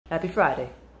Happy Friday.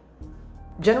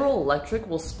 General Electric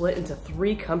will split into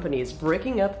 3 companies,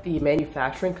 breaking up the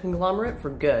manufacturing conglomerate for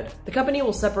good. The company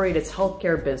will separate its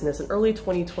healthcare business in early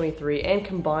 2023 and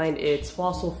combine its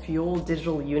fossil fuel,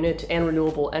 digital unit, and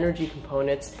renewable energy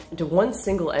components into one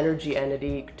single energy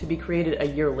entity to be created a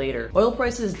year later. Oil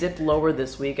prices dipped lower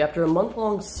this week after a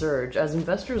month-long surge as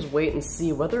investors wait and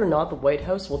see whether or not the White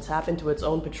House will tap into its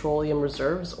own petroleum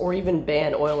reserves or even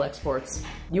ban oil exports.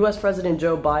 US President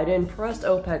Joe Biden pressed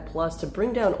OPEC Plus to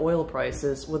bring down oil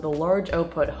prices with a large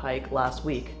output hike last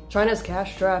week. China's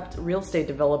cash-strapped real estate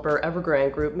developer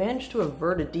Evergrande Group managed to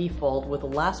avert a default with a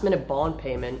last-minute bond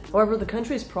payment. However, the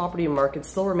country's property market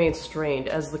still remains strained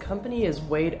as the company is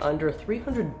weighed under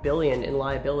 $300 billion in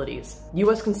liabilities.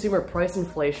 US consumer price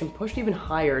inflation pushed even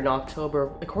higher in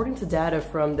October, according to data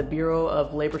from the Bureau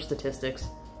of Labor Statistics.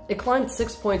 It climbed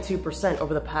 6.2%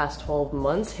 over the past 12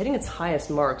 months, hitting its highest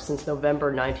mark since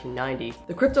November 1990.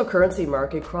 The cryptocurrency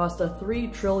market crossed a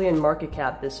 $3 trillion market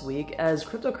cap this week as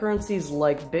cryptocurrencies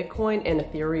like Bitcoin and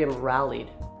Ethereum rallied.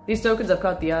 These tokens have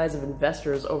caught the eyes of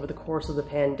investors over the course of the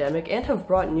pandemic and have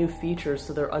brought new features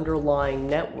to their underlying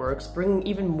networks, bringing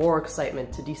even more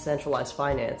excitement to decentralized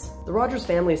finance. The Rogers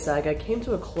family saga came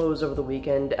to a close over the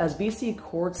weekend as BC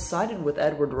courts sided with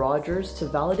Edward Rogers to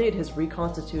validate his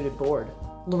reconstituted board.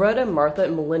 Loretta, Martha,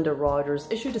 and Melinda Rogers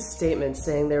issued a statement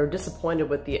saying they were disappointed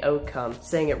with the outcome,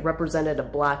 saying it represented a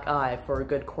black eye for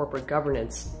good corporate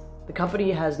governance. The company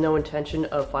has no intention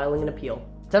of filing an appeal.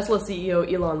 Tesla CEO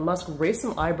Elon Musk raised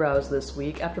some eyebrows this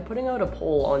week after putting out a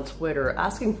poll on Twitter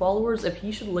asking followers if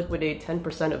he should liquidate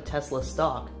 10% of Tesla's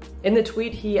stock. In the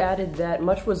tweet, he added that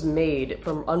much was made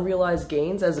from unrealized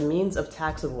gains as a means of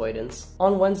tax avoidance.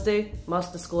 On Wednesday,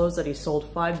 Musk disclosed that he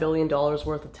sold $5 billion worth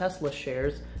of Tesla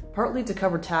shares, partly to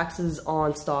cover taxes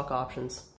on stock options.